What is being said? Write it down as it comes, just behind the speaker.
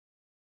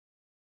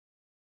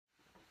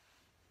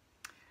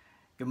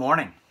Good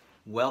morning.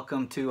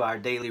 Welcome to our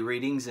daily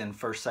readings in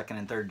 1st, 2nd,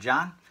 and 3rd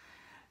John.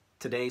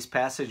 Today's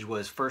passage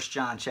was 1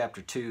 John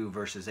chapter 2,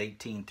 verses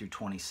 18 through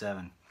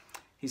 27.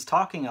 He's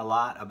talking a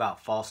lot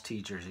about false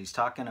teachers. He's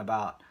talking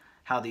about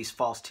how these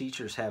false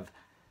teachers have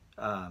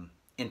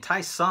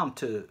enticed some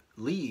to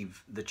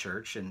leave the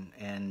church.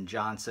 And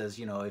John says,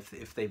 you know,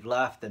 if they've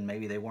left, then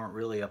maybe they weren't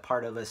really a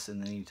part of us.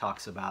 And then he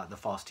talks about the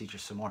false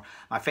teachers some more.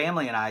 My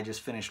family and I just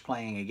finished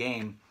playing a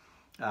game.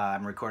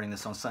 I'm recording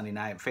this on Sunday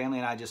night. Family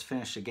and I just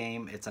finished a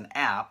game. It's an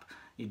app.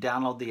 You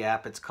download the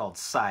app. It's called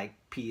Psych,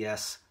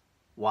 P-S-Y-C-H.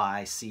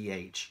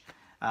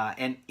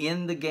 And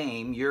in the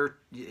game, you're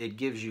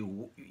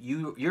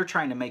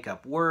trying to make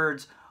up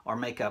words or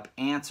make up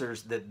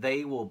answers that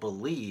they will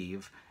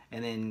believe,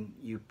 and then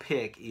you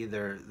pick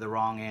either the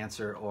wrong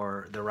answer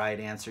or the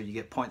right answer. You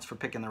get points for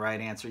picking the right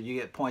answer. You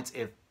get points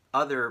if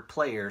other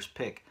players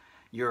pick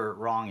your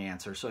wrong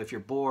answer. So if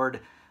you're bored,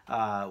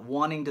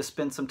 wanting to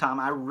spend some time,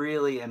 I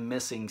really am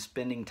missing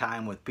spending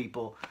time with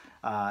people,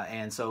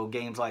 and so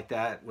games like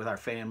that with our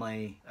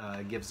family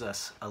gives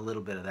us a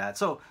little bit of that.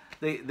 So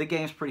the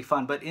game's pretty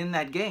fun, but in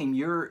that game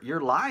you're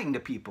lying to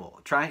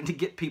people, trying to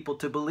get people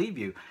to believe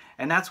you,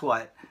 and that's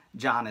what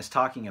John is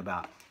talking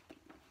about.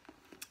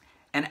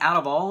 And out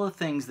of all the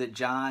things that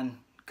John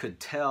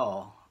could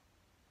tell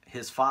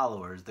his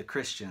followers, the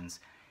Christians,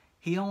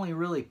 he only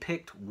really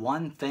picked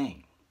one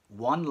thing,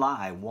 one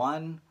lie,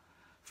 one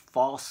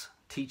false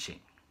teaching,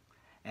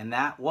 and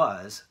that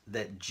was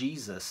that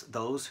Jesus,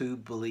 those who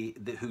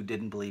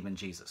didn't believe in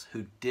Jesus,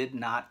 who did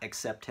not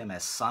accept him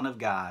as Son of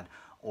God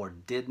or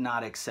did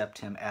not accept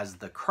him as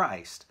the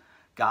Christ,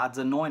 God's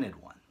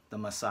anointed one, the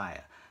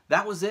Messiah.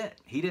 That was it.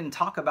 He didn't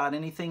talk about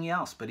anything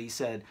else, but he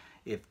said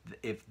if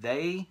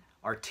they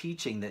are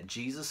teaching that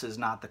Jesus is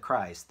not the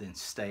Christ, then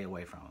stay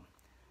away from him.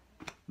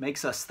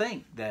 Makes us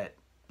think that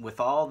with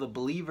all the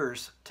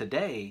believers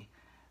today,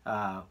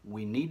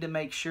 we need to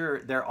make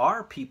sure there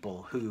are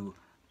people who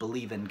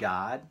believe in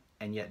God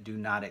and yet do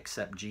not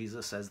accept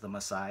Jesus as the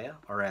Messiah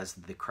or as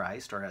the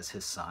Christ or as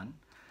his Son.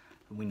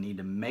 We need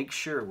to make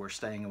sure we're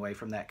staying away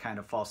from that kind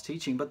of false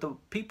teaching. But the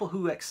people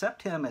who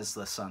accept him as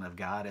the Son of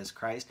God, as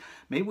Christ,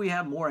 maybe we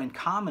have more in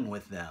common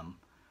with them,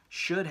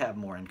 should have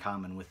more in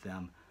common with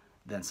them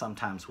than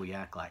sometimes we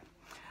act like.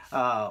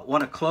 I want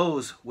to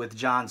close with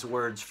John's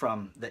words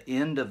from the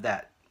end of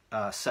that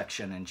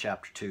section in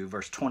chapter 2,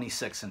 verse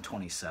 26 and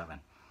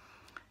 27.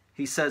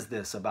 He says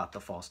this about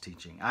the false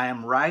teaching. I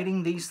am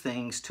writing these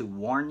things to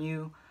warn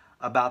you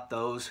about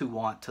those who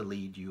want to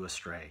lead you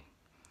astray.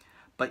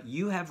 But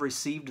you have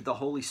received the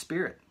Holy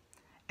Spirit,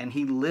 and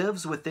he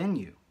lives within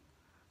you.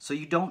 So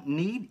you don't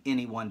need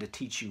anyone to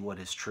teach you what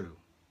is true.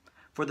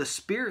 For the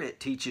Spirit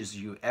teaches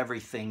you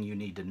everything you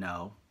need to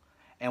know,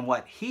 and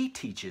what he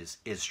teaches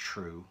is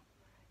true.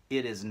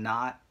 It is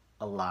not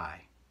a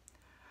lie.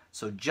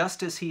 So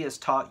just as he has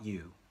taught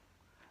you,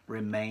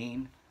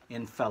 remain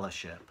in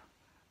fellowship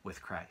with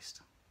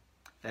Christ.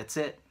 That's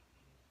it.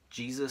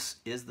 Jesus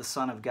is the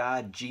Son of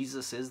God.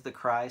 Jesus is the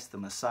Christ, the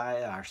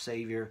Messiah, our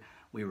Savior.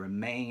 We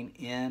remain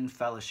in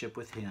fellowship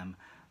with him.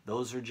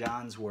 Those are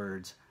John's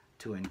words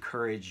to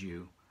encourage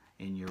you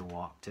in your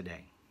walk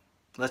today.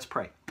 Let's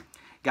pray.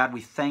 God,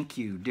 we thank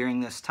you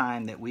during this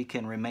time that we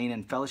can remain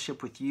in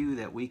fellowship with you,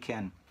 that we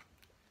can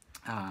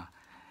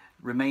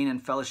remain in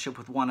fellowship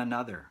with one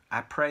another.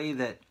 I pray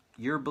that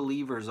your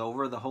believers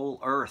over the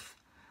whole earth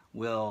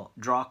will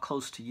draw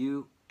close to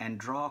you and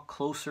draw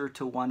closer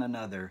to one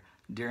another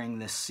during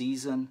this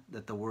season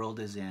that the world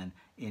is in.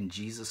 In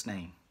Jesus'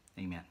 name,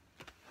 amen.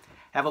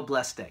 Have a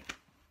blessed day.